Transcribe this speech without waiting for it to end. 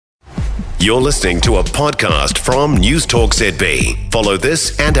You're listening to a podcast from News Talk ZB. Follow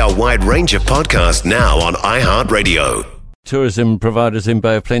this and our wide range of podcasts now on iHeartRadio. Tourism providers in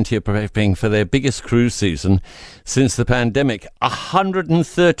Bay of Plenty are prepping for their biggest cruise season since the pandemic.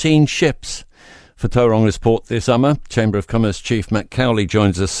 113 ships for Tauranga's port this summer. Chamber of Commerce Chief Matt Cowley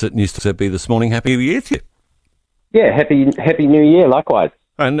joins us at News Talk ZB this morning. Happy New Year to you. Yeah, happy New Year, likewise.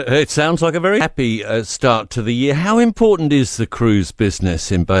 And it sounds like a very happy start to the year. How important is the cruise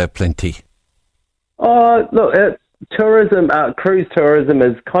business in Bay of Plenty? Look, cruise tourism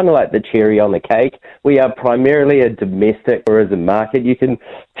is kind of like the cherry on the cake. We are primarily a domestic tourism market. You can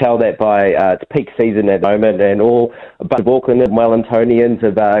tell that by its peak season at the moment, and all a bunch of Auckland and Wellingtonians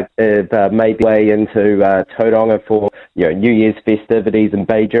have made their way into Tauranga for New Year's festivities and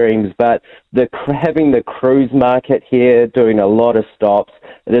Bay Dreams. But having the cruise market here, doing a lot of stops,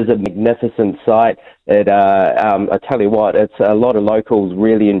 it is a magnificent sight. I tell you what, it's a lot of locals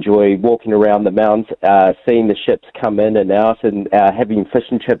really enjoy walking around the mounds, seeing the ships come in and out, and having fish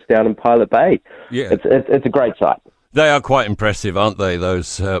and chips down in Pilot Bay. Yeah, it's a great sight. They are quite impressive, aren't they?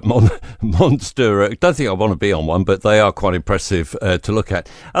 Those monster. I don't think I want to be on one, but they are quite impressive to look at.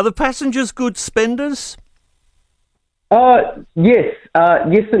 Are the passengers good spenders? Yes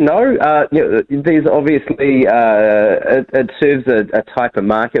and no. There's obviously it serves a type of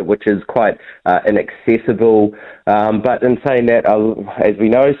market which is quite inaccessible. But in saying that, as we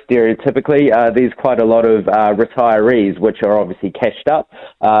know, stereotypically, there's quite a lot of retirees which are obviously cashed up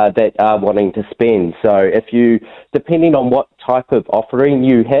that are wanting to spend. So depending on what type of offering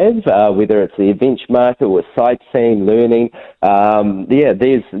you have, whether it's the events market or sightseeing, learning,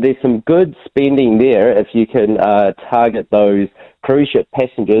 there's some good spending there if you can target those cruise ship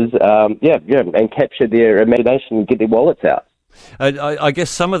passengers, and capture their imagination and get their wallets out. I guess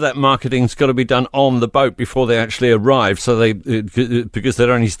some of that marketing's got to be done on the boat before they actually arrive, because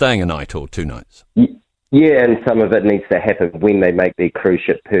they're only staying a night or 2 nights. Yeah, and some of it needs to happen when they make their cruise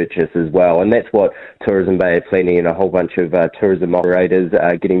ship purchase as well, and that's what Tourism Bay of Plenty and a whole bunch of tourism operators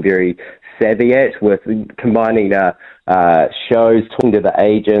are getting very savvy at, with combining shows, talking to the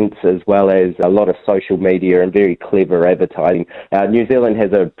agents, as well as a lot of social media and very clever advertising. New Zealand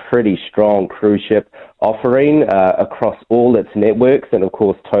has a pretty strong cruise ship offering across all its networks, and of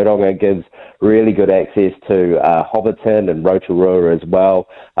course Tauranga gives really good access to Hobbiton and Rotorua as well,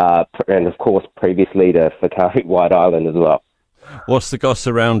 and of course previously to Whakaari White Island as well. What's the goss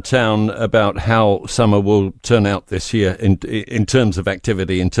around town about how summer will turn out this year in terms of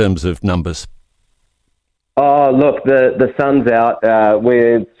activity, in terms of numbers? Oh, look, the sun's out.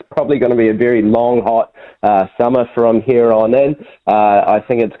 It's probably going to be a very long, hot summer from here on in. I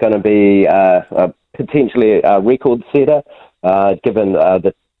think it's going to be potentially a record setter, given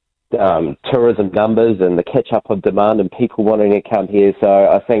the tourism numbers and the catch-up of demand and people wanting to come here. So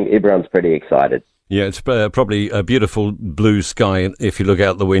I think everyone's pretty excited. Yeah, it's probably a beautiful blue sky if you look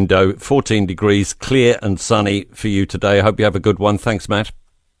out the window. 14 degrees, clear and sunny for you today. I hope you have a good one. Thanks, Matt.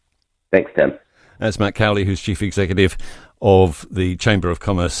 Thanks, Tim. That's Matt Cowley, who's Chief Executive of the Chamber of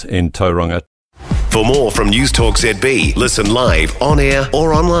Commerce in Tauranga. For more from News Talk ZB, listen live, on air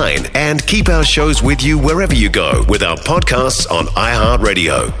or online, and keep our shows with you wherever you go with our podcasts on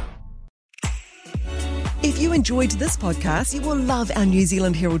iHeartRadio. If you enjoyed this podcast, you will love our New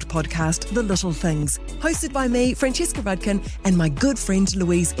Zealand Herald podcast, The Little Things, hosted by me, Francesca Rudkin, and my good friend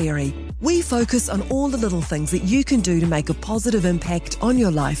Louise Airy. We focus on all the little things that you can do to make a positive impact on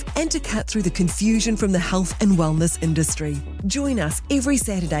your life and to cut through the confusion from the health and wellness industry. Join us every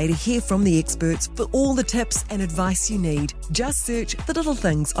Saturday to hear from the experts for all the tips and advice you need. Just search The Little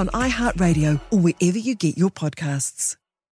Things on iHeartRadio or wherever you get your podcasts.